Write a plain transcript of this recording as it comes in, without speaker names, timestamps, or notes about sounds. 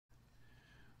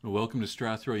Welcome to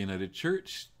Strathroy United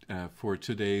Church for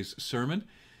today's sermon.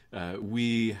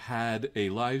 We had a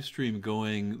live stream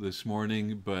going this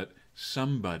morning, but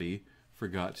somebody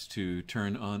forgot to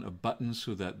turn on a button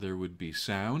so that there would be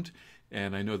sound.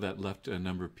 And I know that left a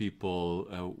number of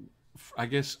people, I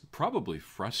guess, probably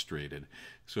frustrated.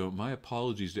 So my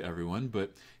apologies to everyone,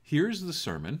 but here's the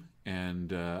sermon.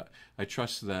 And I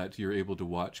trust that you're able to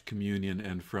watch communion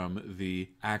and from the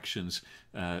actions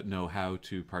know how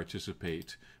to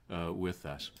participate with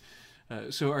us.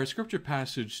 So our scripture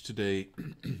passage today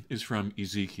is from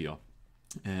Ezekiel.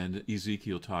 And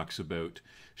Ezekiel talks about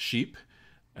sheep,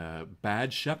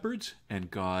 bad shepherds, and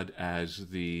God as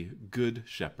the good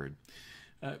shepherd.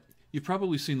 You've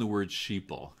probably seen the word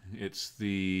sheeple. It's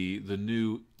the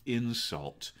new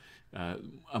insult,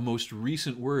 a most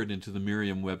recent word into the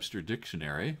Merriam-Webster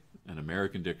dictionary, an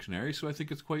American dictionary, so I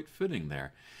think it's quite fitting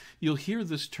there. You'll hear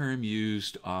this term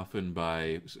used often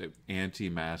by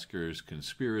anti-maskers,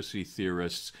 conspiracy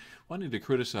theorists, wanting to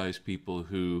criticize people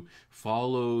who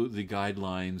follow the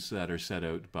guidelines that are set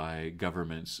out by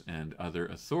governments and other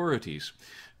authorities,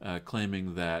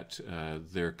 claiming that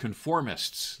they're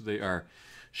conformists. They are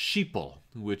sheeple,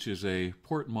 which is a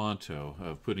portmanteau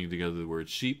of putting together the word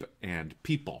sheep and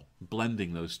people,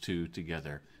 blending those two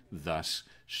together, thus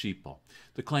sheeple.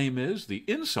 The claim is, the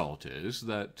insult is,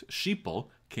 that sheeple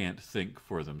can't think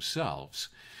for themselves.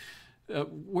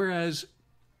 Whereas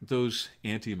those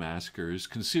anti-maskers,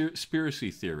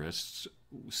 conspiracy theorists,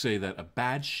 say that a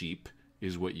bad sheep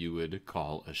is what you would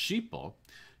call a sheeple,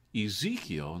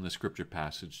 Ezekiel, in the scripture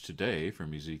passage today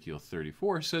from Ezekiel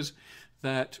 34, says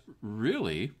that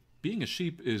really being a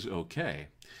sheep is okay.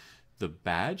 The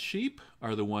bad sheep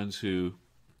are the ones who,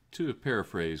 to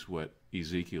paraphrase what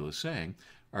Ezekiel is saying,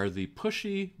 are the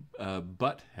pushy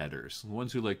butt headers, the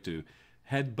ones who like to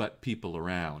headbutt people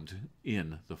around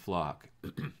in the flock.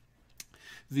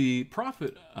 The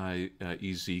prophet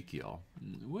Ezekiel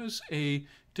was a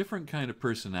different kind of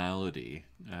personality.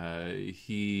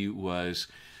 He was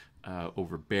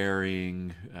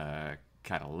overbearing,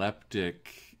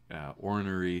 cataleptic,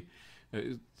 ornery,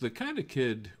 the kind of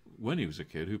kid, when he was a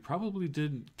kid, who probably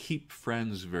didn't keep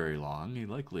friends very long. He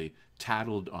likely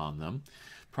tattled on them,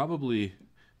 probably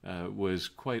was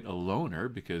quite a loner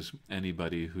because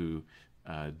anybody who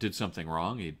did something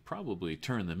wrong, he'd probably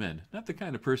turn them in. Not the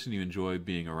kind of person you enjoy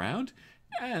being around,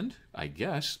 and, I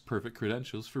guess, perfect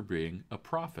credentials for being a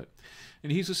prophet.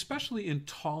 And he's especially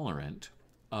intolerant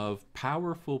of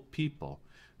powerful people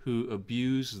who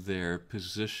abuse their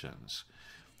positions.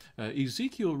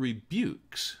 Ezekiel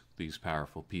rebukes these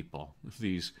powerful people,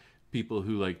 these people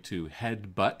who like to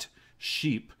headbutt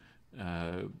sheep,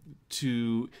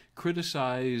 to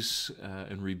criticize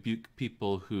and rebuke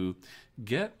people who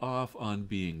get off on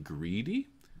being greedy.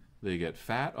 They get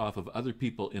fat off of other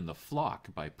people in the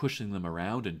flock by pushing them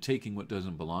around and taking what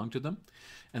doesn't belong to them.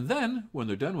 And then, when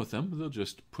they're done with them, they'll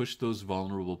just push those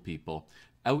vulnerable people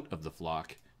out of the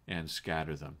flock and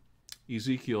scatter them.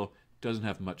 Ezekiel doesn't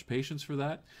have much patience for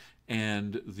that,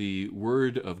 and the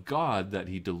word of God that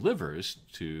he delivers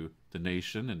to the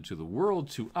nation and to the world,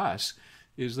 to us,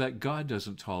 is that God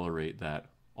doesn't tolerate that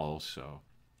also.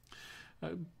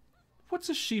 What's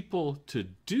a sheeple to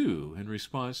do in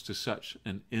response to such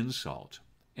an insult?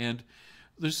 And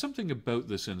there's something about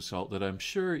this insult that I'm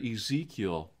sure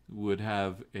Ezekiel would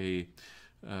have a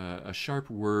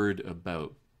sharp word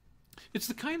about. It's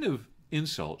the kind of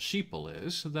insult, sheeple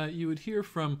is, that you would hear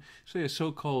from, say, a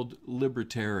so-called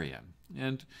libertarian.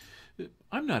 And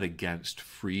I'm not against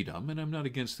freedom, and I'm not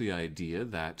against the idea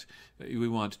that we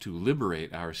want to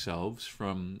liberate ourselves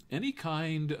from any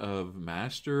kind of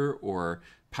master or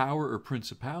power or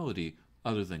principality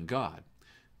other than God.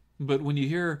 But when you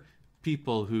hear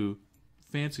people who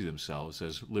fancy themselves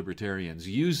as libertarians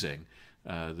using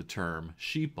the term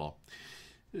sheeple,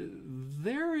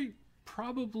 they're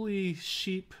probably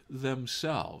sheep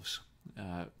themselves.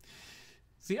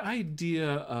 The idea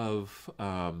of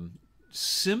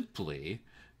simply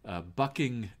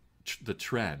bucking the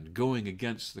trend, going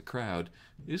against the crowd,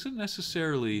 isn't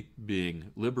necessarily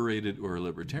being liberated or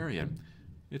libertarian.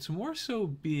 It's more so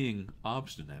being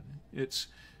obstinate. It's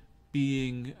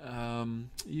being,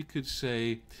 you could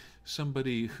say,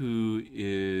 somebody who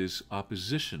is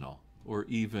oppositional or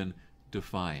even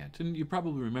defiant. And you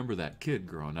probably remember that kid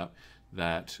growing up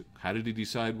that, how did he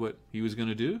decide what he was going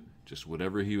to do? Just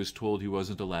whatever he was told he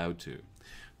wasn't allowed to.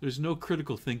 There's no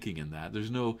critical thinking in that.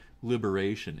 There's no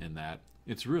liberation in that.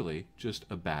 It's really just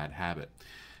a bad habit.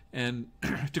 And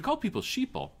to call people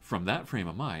sheeple from that frame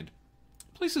of mind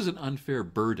places an unfair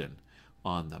burden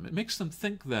on them. It makes them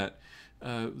think that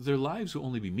their lives will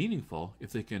only be meaningful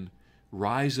if they can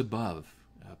rise above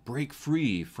break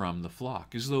free from the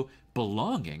flock, as though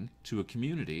belonging to a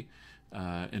community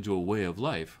and to a way of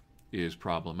life is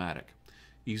problematic.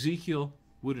 Ezekiel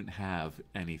wouldn't have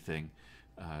anything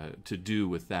to do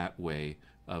with that way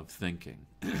of thinking,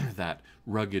 that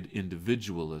rugged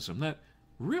individualism that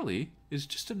really is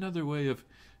just another way of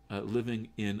living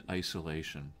in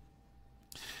isolation.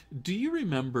 Do you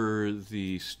remember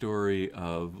the story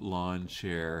of lawn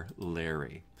chair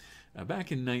Larry?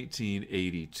 Back in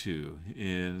 1982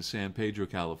 in San Pedro,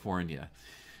 California.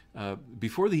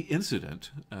 Before the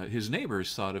incident, his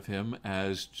neighbors thought of him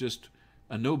as just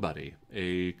a nobody,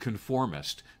 a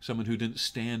conformist, someone who didn't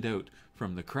stand out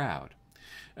from the crowd.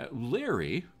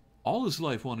 Larry, all his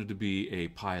life, wanted to be a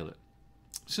pilot,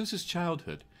 since his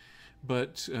childhood.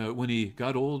 But when he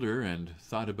got older and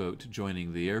thought about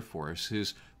joining the Air Force,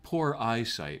 his poor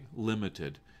eyesight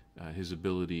limited his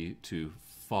ability to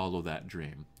follow that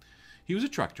dream. He was a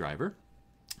truck driver,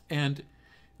 and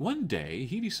one day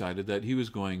he decided that he was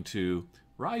going to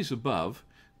rise above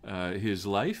his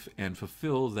life and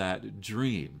fulfill that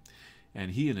dream.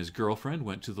 And he and his girlfriend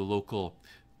went to the local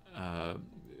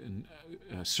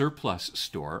surplus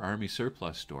store, Army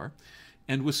surplus store,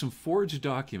 and with some forged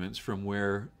documents from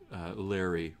where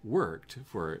Larry worked,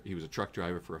 he was a truck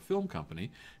driver for a film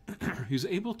company, he was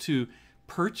able to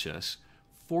purchase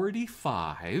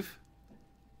 45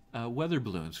 weather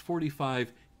balloons,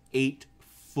 45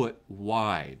 8-foot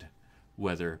wide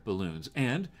weather balloons,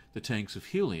 and the tanks of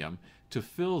helium to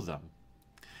fill them.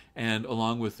 And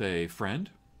along with a friend,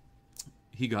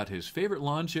 he got his favorite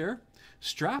lawn chair,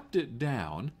 strapped it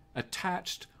down,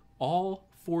 attached all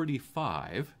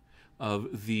 45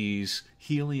 of these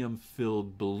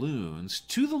helium-filled balloons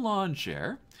to the lawn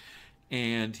chair,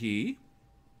 and he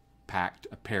packed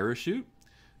a parachute,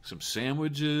 some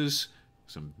sandwiches,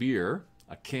 some beer,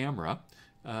 a camera,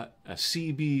 a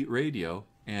CB radio,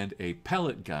 and a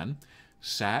pellet gun,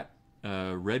 sat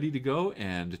ready to go,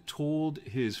 and told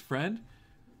his friend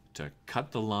to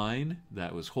cut the line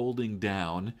that was holding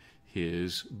down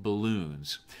his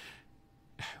balloons.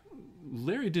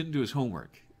 Larry didn't do his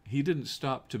homework. He didn't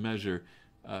stop to measure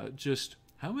just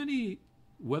how many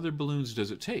weather balloons does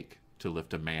it take to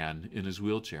lift a man in his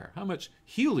wheelchair? How much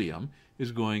helium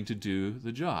is going to do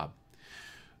the job?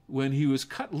 When he was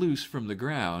cut loose from the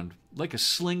ground, like a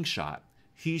slingshot,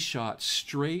 he shot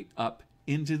straight up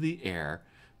into the air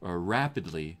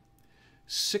rapidly,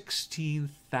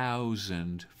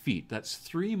 16,000 feet. That's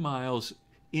 3 miles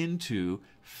into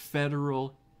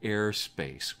federal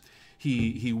airspace.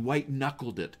 He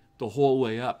white-knuckled it the whole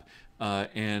way up,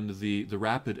 and the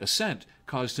rapid ascent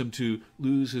caused him to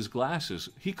lose his glasses.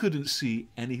 He couldn't see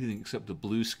anything except the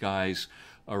blue skies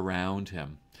around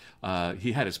him.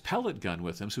 He had his pellet gun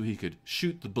with him so he could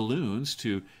shoot the balloons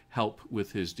to help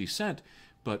with his descent.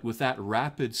 But with that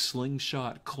rapid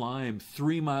slingshot climb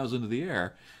 3 miles into the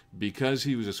air, because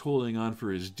he was just holding on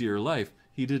for his dear life,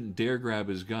 he didn't dare grab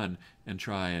his gun and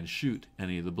try and shoot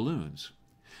any of the balloons.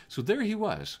 So there he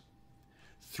was,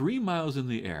 3 miles in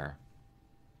the air.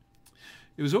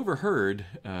 It was overheard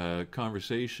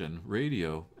conversation,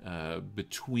 radio,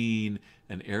 between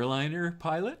an airliner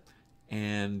pilot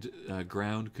and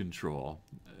ground control.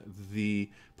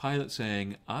 The pilot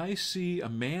saying, "I see a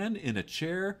man in a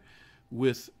chair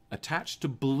with attached to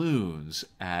balloons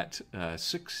at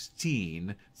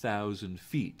 16,000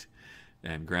 feet.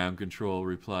 And ground control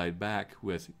replied back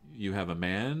with, "You have a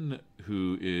man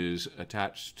who is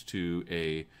attached to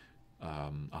a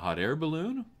hot air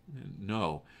balloon?"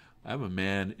 "No, I have a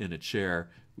man in a chair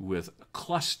with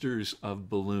clusters of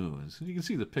balloons." And you can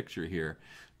see the picture here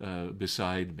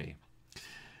beside me.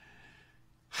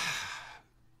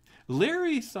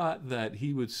 Larry thought that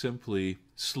he would simply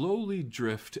slowly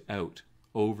drift out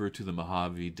over to the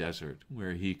Mojave Desert,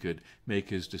 where he could make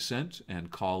his descent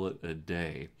and call it a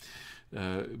day.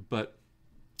 But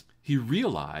he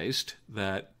realized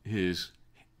that his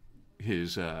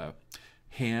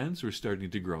hands were starting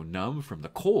to grow numb from the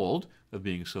cold of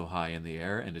being so high in the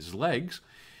air, and his legs,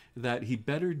 that he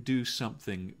better do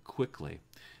something quickly.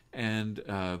 And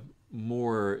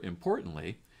more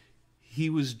importantly, he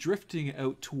was drifting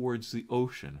out towards the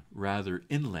ocean, rather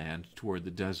inland toward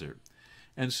the desert.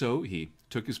 And so he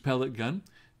took his pellet gun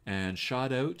and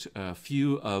shot out a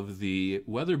few of the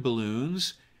weather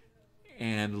balloons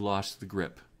and lost the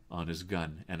grip on his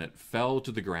gun, and it fell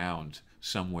to the ground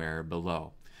somewhere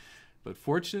below. But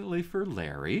fortunately for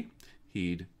Larry,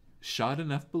 he'd shot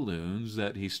enough balloons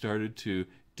that he started to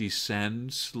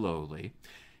descend slowly.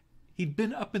 He'd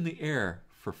been up in the air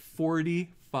for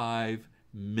 45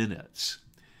 minutes.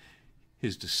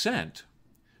 His descent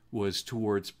was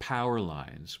towards power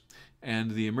lines,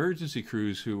 And the emergency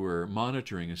crews who were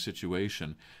monitoring a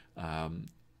situation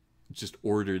just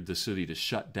ordered the city to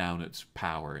shut down its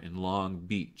power in Long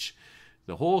Beach.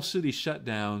 The whole city shut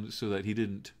down so that he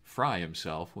didn't fry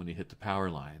himself when he hit the power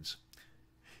lines.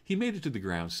 He made it to the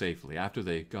ground safely after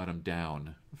they got him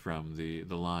down from the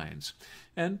lines.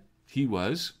 And he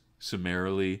was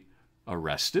summarily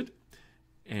arrested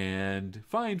and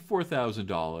fined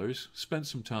 $4,000, spent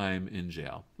some time in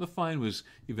jail. The fine was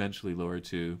eventually lowered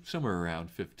to somewhere around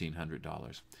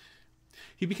 $1,500.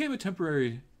 He became a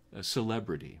temporary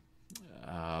celebrity,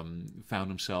 found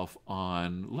himself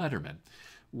on Letterman,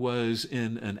 was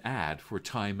in an ad for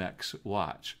Timex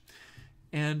watch.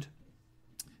 And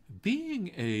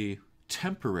being a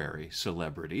temporary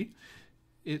celebrity,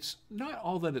 it's not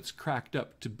all that it's cracked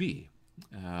up to be.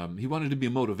 He wanted to be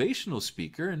a motivational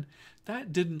speaker, and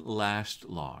that didn't last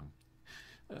long.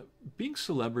 Being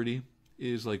celebrity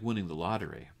is like winning the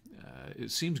lottery.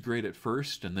 It seems great at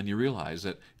first, and then you realize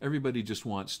that everybody just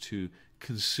wants to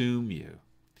consume you.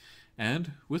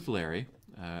 And with Larry,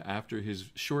 after his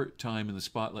short time in the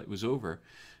spotlight was over,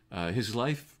 his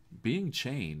life being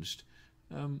changed,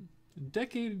 a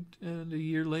decade and a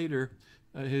year later,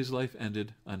 his life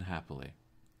ended unhappily.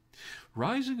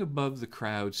 Rising above the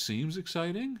crowd seems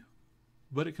exciting,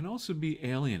 but it can also be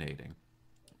alienating,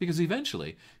 because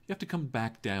eventually you have to come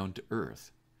back down to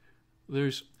earth.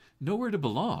 There's nowhere to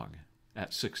belong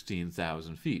at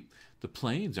 16,000 feet. The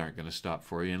planes aren't going to stop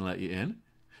for you and let you in.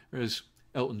 Or as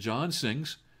Elton John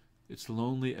sings, it's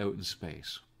lonely out in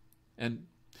space. And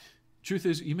truth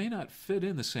is, you may not fit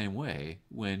in the same way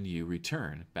when you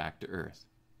return back to earth.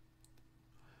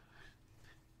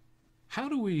 How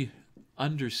do we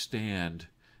understand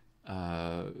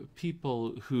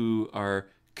people who are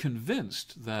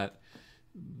convinced that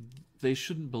they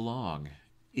shouldn't belong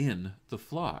in the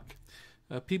flock?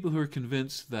 People who are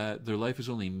convinced that their life is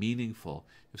only meaningful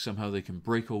if somehow they can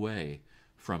break away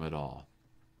from it all.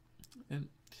 And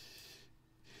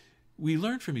we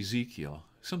learn from Ezekiel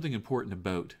something important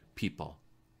about people,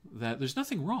 that there's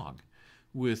nothing wrong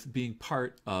with being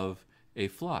part of a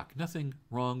flock, nothing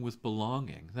wrong with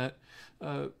belonging, that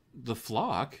the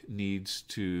flock needs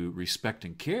to respect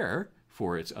and care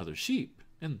for its other sheep,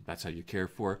 and that's how you care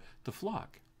for the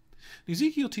flock.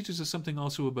 Ezekiel teaches us something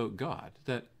also about God,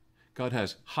 that God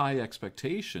has high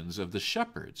expectations of the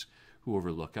shepherds who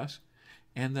overlook us,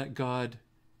 and that God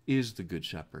is the good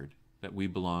shepherd that we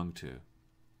belong to.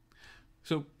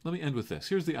 So let me end with this.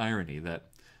 Here's the irony that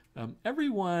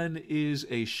everyone is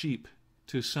a sheep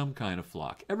to some kind of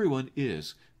flock. Everyone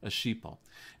is a sheeple.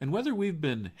 And whether we've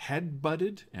been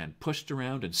head-butted and pushed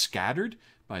around and scattered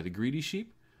by the greedy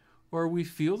sheep, or we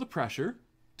feel the pressure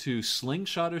to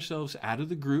slingshot ourselves out of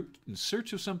the group in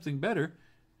search of something better,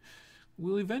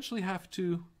 we'll eventually have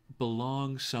to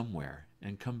belong somewhere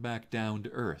and come back down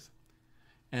to earth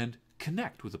and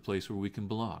connect with a place where we can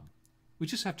belong. We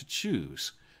just have to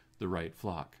choose the right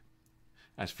flock.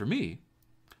 As for me,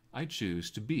 I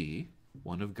choose to be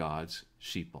one of God's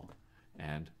sheeple,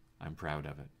 and I'm proud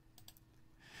of it.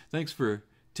 Thanks for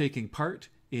taking part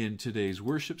in today's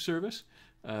worship service.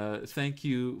 Thank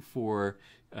you for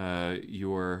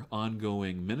your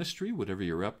ongoing ministry, whatever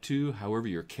you're up to, however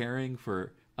you're caring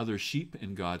for other sheep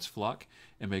in God's flock,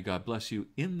 and may God bless you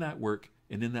in that work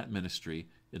and in that ministry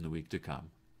in the week to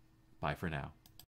come. Bye for now.